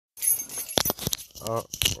All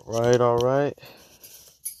right.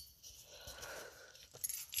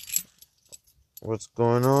 What's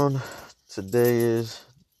going on? Today is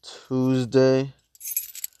Tuesday,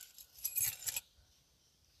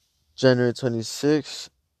 January 26th,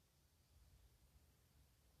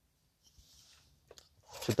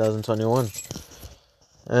 2021.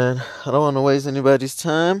 And I don't want to waste anybody's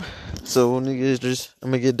time. So I'm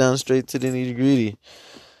gonna get down straight to the nitty gritty.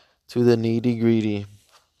 To the nitty gritty.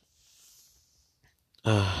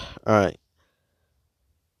 Alright.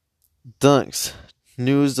 Dunks.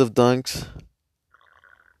 News of dunks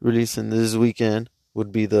releasing this weekend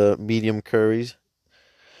would be the medium curries.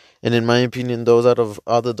 And in my opinion, those out of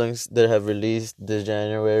all the dunks that have released this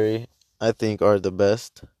January, I think are the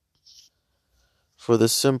best. For the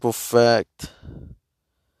simple fact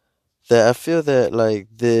that I feel that like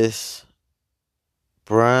this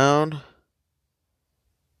brown,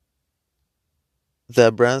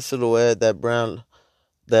 that brown silhouette, that brown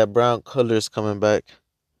color is coming back.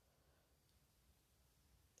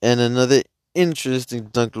 And another interesting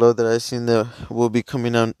dunk low that I've seen that will be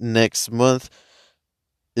coming out next month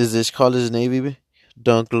is this college navy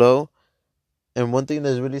dunk low. And one thing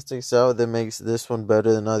that really sticks out that makes this one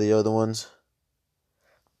better than all the other ones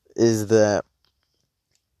is that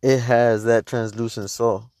it has that translucent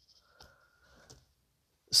sole.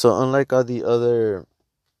 So unlike all the other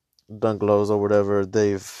dunk lows or whatever,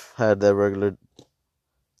 they've had that regular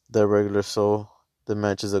sole that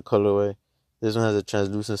matches the colorway. This one has a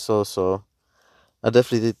translucent sole, so I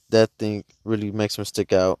definitely think that thing really makes them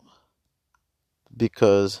stick out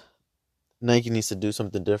because Nike needs to do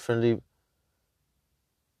something differently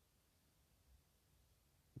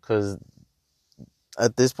because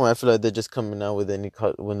at this point I feel like they're just coming out with any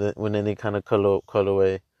kind of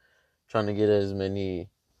colorway, trying to get as many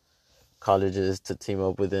colleges to team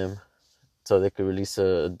up with them so they could release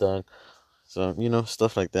a dunk. So,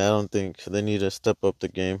 stuff like that. I don't think they need to step up the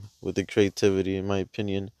game with the creativity, in my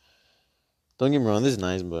opinion. Don't get me wrong, this is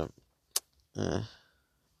nice, but, you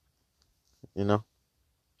know,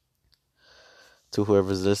 to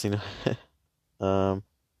whoever's listening.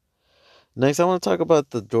 Next, I want to talk about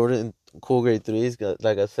the Jordan Cool Grade 3s.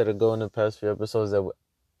 Like I said ago in the past few episodes, that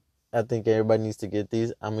I think everybody needs to get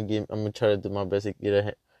these. I'm gonna try to do my best to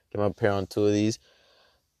get my pair on 2 of these.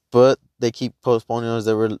 But they keep postponing those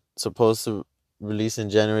that were supposed to release in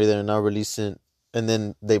January. They're now releasing, and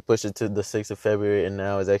then they pushed it to the 6th of February, and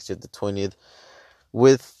now it's actually the 20th,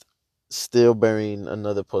 with still bearing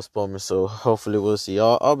another postponement. So hopefully we'll see.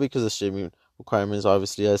 All because of shipping requirements,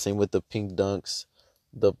 obviously. Same with the pink dunks,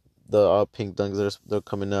 the all pink dunks they're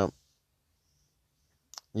coming out.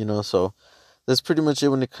 So that's pretty much it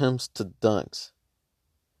when it comes to dunks.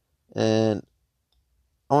 And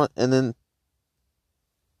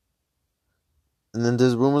then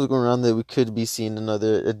there's rumors going around that we could be seeing a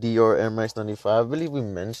Dior Air Max 95. I believe we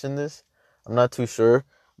mentioned this. I'm not too sure,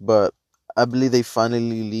 but I believe they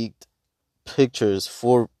finally leaked pictures,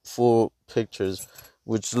 four pictures,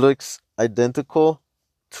 which looks identical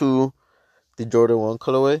to the Jordan 1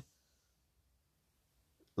 colorway.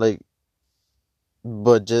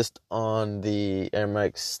 But just on the Air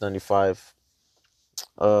Max 95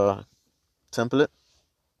 template.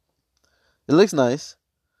 It looks nice.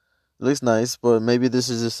 But maybe this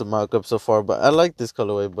is just a mock-up so far. But I like this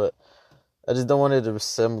colorway, but I just don't want it to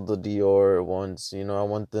resemble the Dior ones. I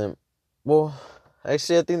want them... Well,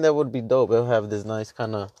 actually, I think that would be dope. It'll have this nice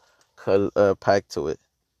kind of pack to it.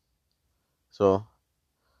 So,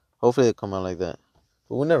 hopefully it'll come out like that.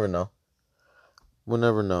 But we'll never know.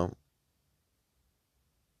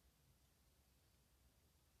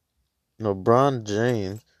 LeBron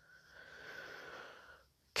James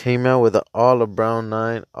came out with an all LeBron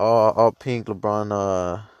 9, all pink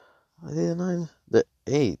LeBron, the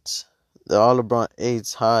 8s. The all LeBron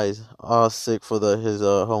 8s highs, all sick for his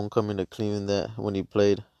homecoming to Cleveland that when he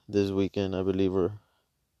played this weekend, I believe, or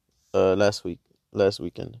last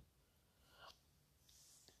weekend.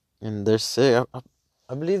 And they're sick.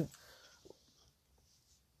 I believe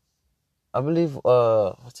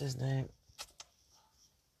what's his name?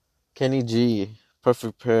 Kenny G,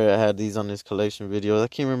 Perfect Pair, had these on his collection videos. I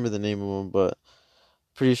can't remember the name of them, but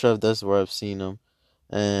pretty sure that's where I've seen them.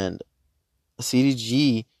 And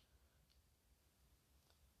CDG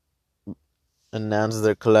announced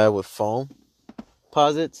their collab with foam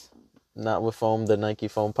posits, not with foam, the Nike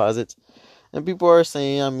foam posits. And people are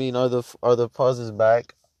saying, are the posits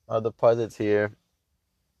back? Are the posits here?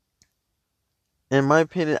 In my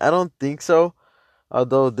opinion, I don't think so.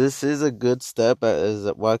 Although this is a good step, as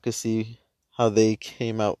I could see how they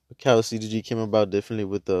came out, how CDG came about differently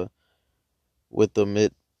with the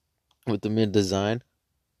mid design.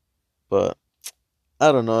 But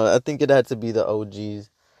I don't know. I think it had to be the OGs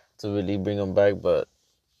to really bring them back, but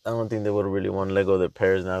I don't think they would really want to let go of their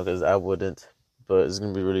pairs now because I wouldn't. But it's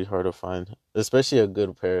gonna be really hard to find, especially a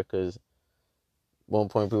good pair, because one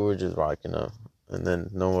point people were just rocking them, and then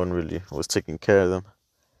no one really was taking care of them.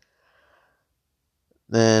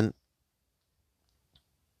 Then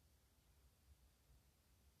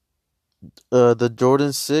the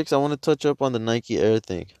Jordan 6, I want to touch up on the Nike Air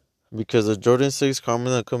thing because the Jordan 6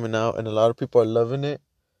 comments are coming out, and a lot of people are loving it.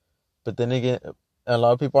 But then again, a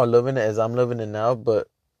lot of people are loving it as I'm loving it now. But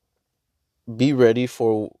be ready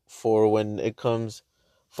for when it comes,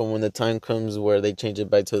 from when the time comes where they change it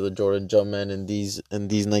back to the Jordan Jumpman, and these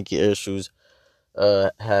Nike Air shoes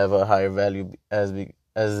have a higher value as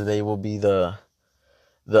they will be the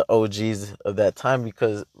OGs of that time,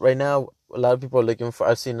 because right now a lot of people are looking for.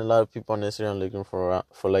 I've seen a lot of people on Instagram looking for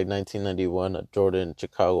like 1991 Jordan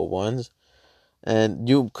Chicago ones, and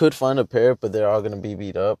you could find a pair, but they're all gonna be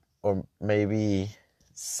beat up or maybe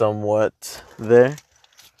somewhat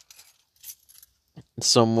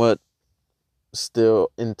somewhat still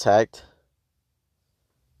intact,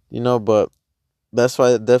 But that's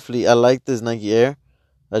why definitely I like this Nike Air.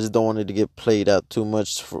 I just don't want it to get played out too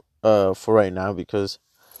much for right now, because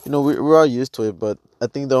we're all used to it. But I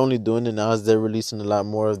think they're only doing it now as they're releasing a lot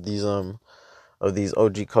more of these OG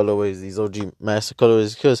colorways, these OG master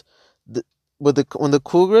colorways. Because when the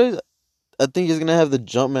cool grades, I think it's gonna have the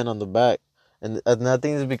Jumpman on the back, and I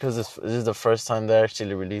think it's because this is the first time they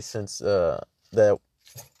actually released that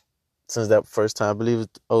since that first time. I believe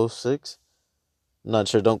it's '06. Not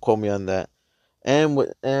sure. Don't quote me on that. And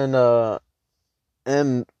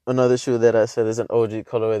another shoe that I said is an OG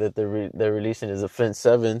colorway that they're releasing is the Flint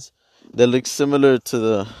Sevens. That looks similar to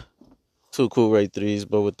the two Cool Ray threes,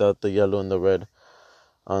 but without the yellow and the red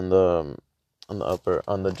on the upper,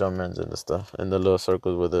 on the Jumpmans and the stuff, and the little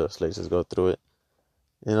circles where the laces go through it.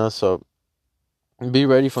 So be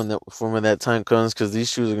ready for when that time comes, because these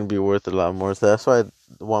shoes are gonna be worth a lot more. So that's why I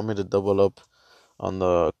want me to double up on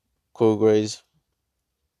the Cool Grays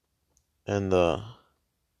and the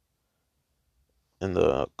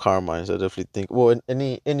Carmines. I definitely think, well,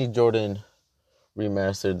 any Jordan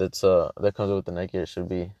remastered that comes with the Nike Air should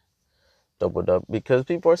be doubled up, because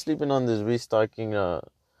people are sleeping on this restocking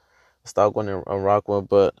stock one and Rockwell,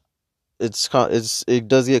 but it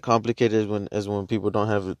does get complicated when people don't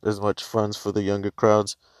have as much funds for the younger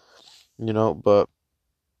crowds, but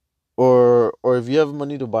or if you have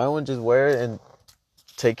money to buy one, just wear it and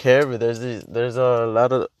take care of it. There's a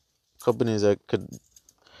lot of companies that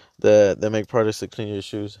make products to clean your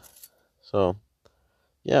shoes. So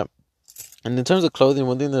yeah. And in terms of clothing,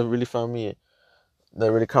 one thing that really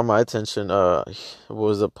caught my attention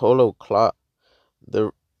was a polo clock.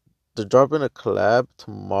 They're dropping a collab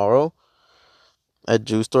tomorrow at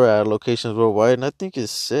Juice Store at locations worldwide, and I think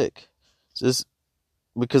it's sick. Just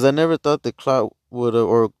because I never thought the clock would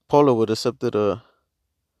or polo would accepted a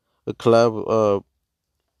collab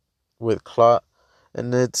with clock,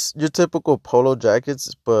 and it's your typical polo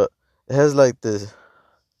jackets, but it has like this.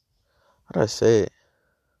 How do I say it?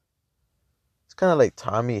 It's kind of like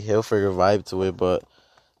Tommy Hilfiger vibe to it, but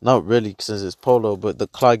not really since it's polo. But the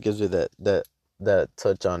clock gives you that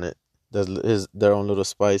touch on it. There's their own little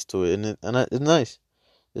spice to it, it's nice.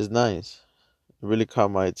 It's nice. It really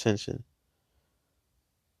caught my attention.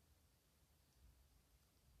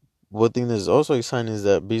 One thing that's also exciting is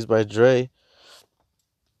that Beats by Dre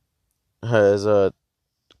has a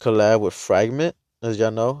collab with Fragment, as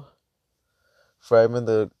y'all know. Fragment,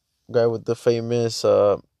 the guy with the famous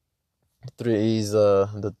what's the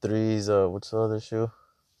other shoe?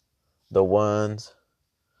 The ones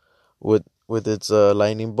with its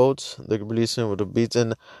lightning bolts. They're releasing with the beats,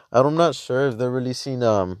 and I'm not sure if they're releasing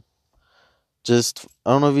just,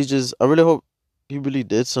 I don't know if I really hope he really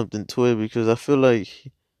did something to it, because I feel like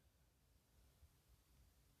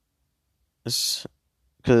it's,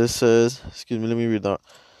 because it says, excuse me, let me read that.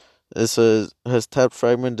 It says, has tapped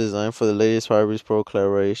Fragment design for the latest Firebase Pro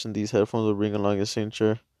collaboration. These headphones will bring along a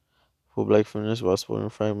signature full black finish while sporting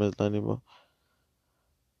Fragment's lightning bolt.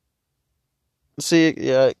 See,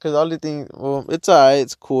 yeah, because all the thing, well, it's alright,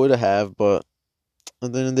 it's cool to have, but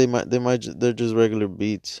and then they're just regular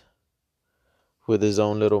beats with his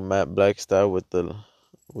own little matte black style with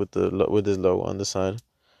his logo on the side.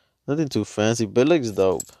 Nothing too fancy, but it looks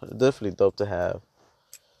dope. Definitely dope to have.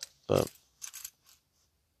 But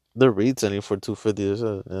they're retailing for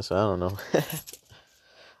 $250, so I don't know.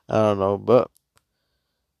 I don't know, but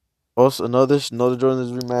also another Jordan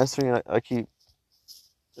is remastering. I keep,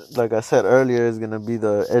 like I said earlier, is gonna be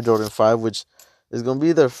the Air Jordan 5, which is gonna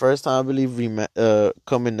be their first time, I believe,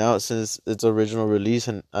 coming out since its original release,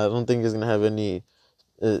 and I don't think it's gonna have any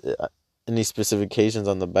any specifications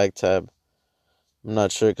on the back tab. I'm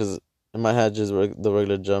not sure because it might have just the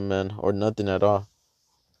regular Jumpman or nothing at all.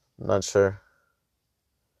 I'm not sure.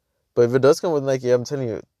 But if it does come with Nike, I'm telling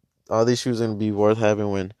you, all these shoes are gonna be worth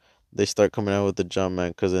having when they start coming out with the Jumpman.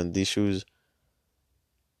 Because then these shoes,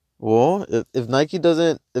 well, if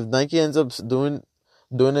Nike ends up doing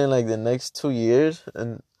it like the next 2 years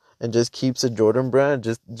and just keeps the Jordan brand,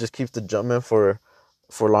 just keeps the Jumpman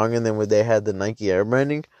for longer than when they had the Nike Air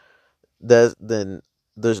branding, then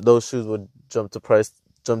those shoes would jump to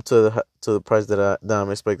the price that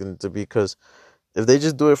I'm expecting it to be. Because if they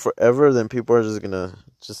just do it forever, then people are just gonna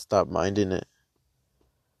just stop minding it.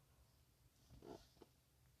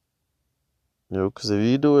 Because if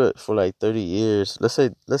you do it for like 30 years, let's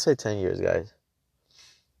say 10 years, guys,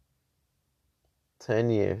 10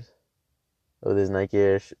 years of this Nike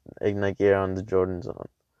Air on the Jordans on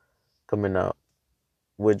coming out,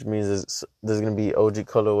 which means there's gonna be OG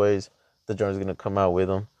colorways. The Jordan's gonna come out with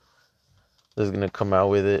them. There's gonna come out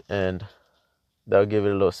with it, and that'll give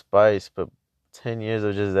it a little spice. But 10 years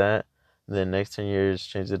of just that, and then next 10 years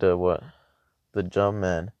change it to what? The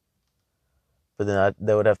Jumpman. But then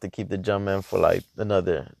they would have to keep the Jumpman for like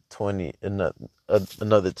another 20,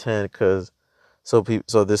 another 10, cause so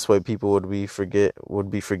this way people would be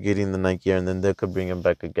forgetting the Nike Air, and then they could bring it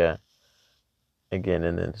back again,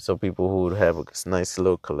 and then so people who would have a nice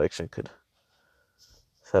little collection could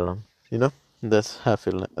sell them. That's how I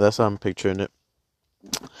feel. That's how I'm picturing it.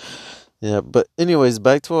 Yeah, but anyways,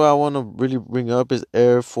 back to what I want to really bring up is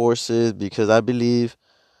Air Forces, because I believe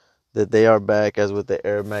that they are back as with the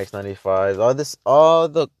Air Max 95. All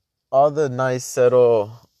the nice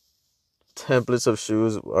settle templates of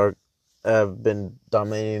shoes have been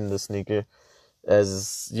dominating the sneaker.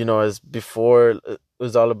 As before, it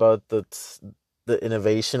was all about the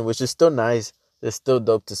innovation, which is still nice. It's still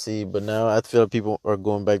dope to see, but now I feel like people are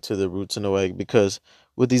going back to their roots in a way, because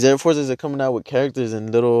with these Air Forces, they're coming out with characters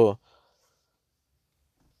and little,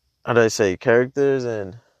 how do I say, characters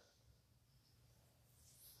and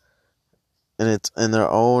it's in their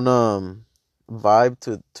own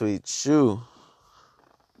vibe to each shoe.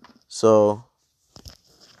 So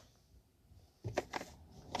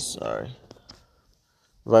sorry,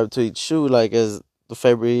 vibe to each shoe. Like as the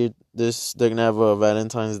February, they're gonna have a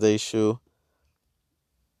Valentine's Day shoe,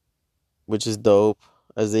 which is dope.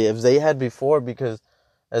 As they had before, because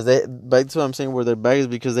as they back to what I'm saying where they're back is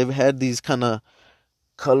because they've had these kind of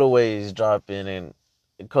colorways dropping and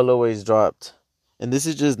colorways dropped, and this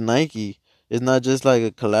is just Nike. It's not just like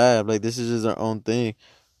a collab. Like this is just their own thing,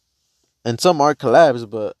 and some are collabs,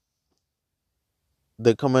 but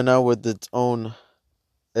they're coming out with its own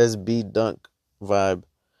SB Dunk vibe,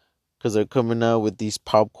 because they're coming out with these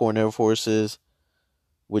popcorn Air Forces,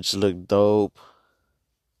 which look dope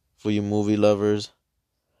for you movie lovers.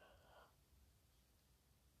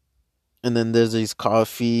 And then there's these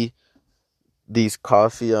coffee Air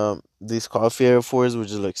Force,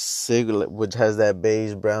 which is like sick, which has that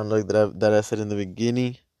beige brown look that I said in the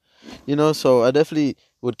beginning. So I definitely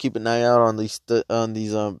would keep an eye out on these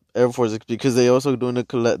Air Forces, because they also doing a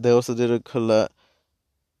collab. They also did a collab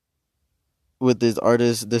with this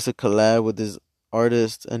artist. There's a collab with this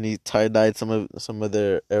artist, and he tie-dyed some of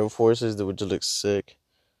their Air Forces, which look sick.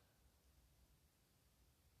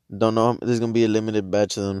 Don't know. There's gonna be a limited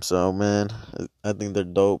batch of them, so man, I think they're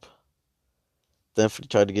dope. Definitely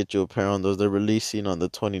try to get you a pair on those. They're releasing on the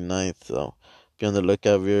 29th, so be on the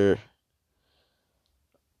lookout.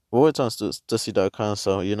 It's on Stussy.com,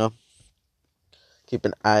 so keep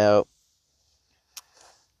an eye out.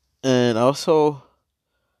 And I also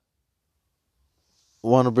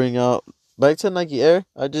want to bring out back to Nike Air.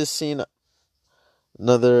 I just seen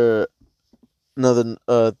another note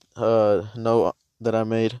that I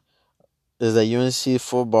made is that UNC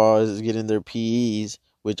football is getting their PEs,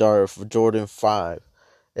 which are for Jordan 5,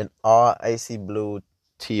 and all icy blue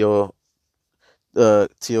teal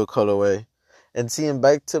colorway. And seeing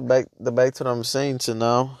back to what I'm saying to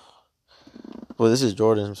now. Well, this is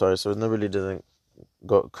Jordan. I'm sorry, so it really doesn't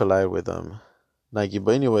go collide with Nike.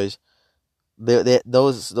 But anyways,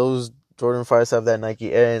 those Jordan 5s have that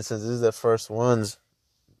Nike Air, and since this is the first ones,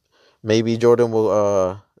 maybe Jordan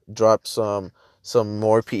will drop some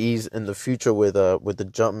more PEs in the future with the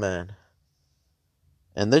Jumpman,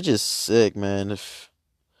 and they're just sick, man. If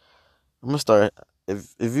I'm gonna start,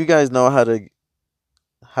 if you guys know how to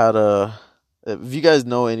if you guys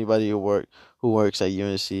know anybody who works at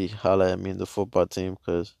UNC, holla at me in the football team,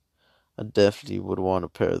 because I definitely would want a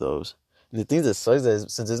pair of those. And the thing that sucks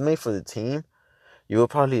is, since it's made for the team, you will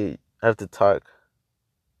probably have to talk.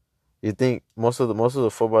 You think most of the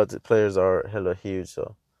football players are hella huge,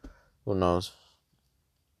 so who knows?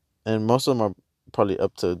 and most of them are probably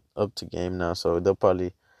up to game now, so they'll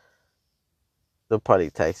probably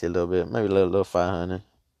tax you a little bit, maybe a little 500.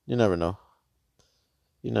 You never know.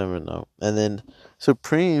 You never know. And then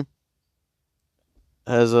Supreme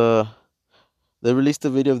has they released a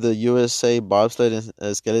video of the USA bobsled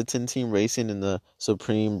and skeleton team racing in the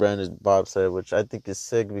Supreme branded bobsled, which I think is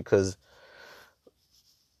sick because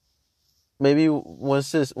maybe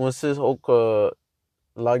once this whole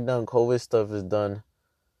lockdown COVID stuff is done,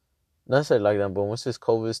 not say lockdown, but once this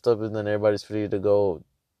COVID stuff is done, everybody's free to go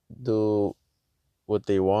do what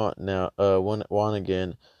they want now. Want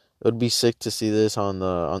again. It would be sick to see this at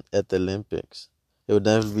the Olympics. It would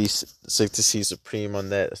definitely be sick to see Supreme on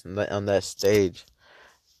that stage.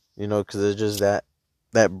 Because it's just that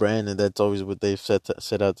brand, and that's always what they've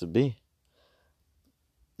set out to be.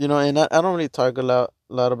 And I don't really talk a lot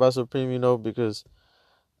about Supreme, because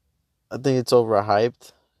I think it's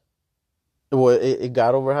overhyped. Well, it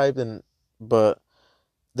got overhyped, but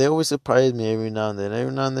they always surprise me every now and then.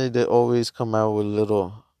 Every now and then, they always come out with a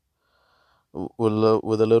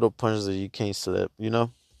little punch that you can't slip.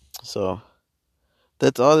 So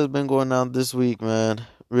that's all that's been going on this week, man.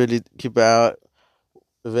 Really keep an eye out.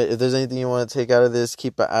 If there's anything you want to take out of this,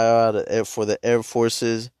 keep an eye out for the Air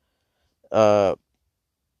Forces. Uh,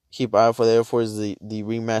 keep an eye out for the Air Force. The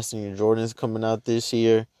remastering Jordans coming out this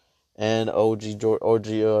year, and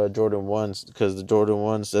Jordan ones, because the Jordan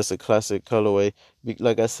ones, that's a classic colorway.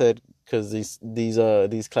 Like I said, because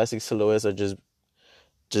these classic silhouettes are just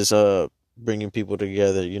bringing people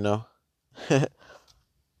together. All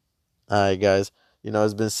right, guys.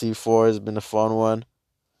 It's been C4. It's been a fun one.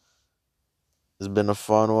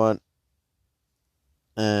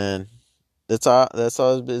 And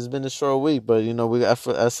It's been a short week, but I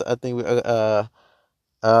think we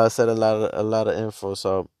said a lot of info.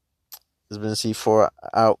 So it's been C4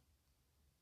 out.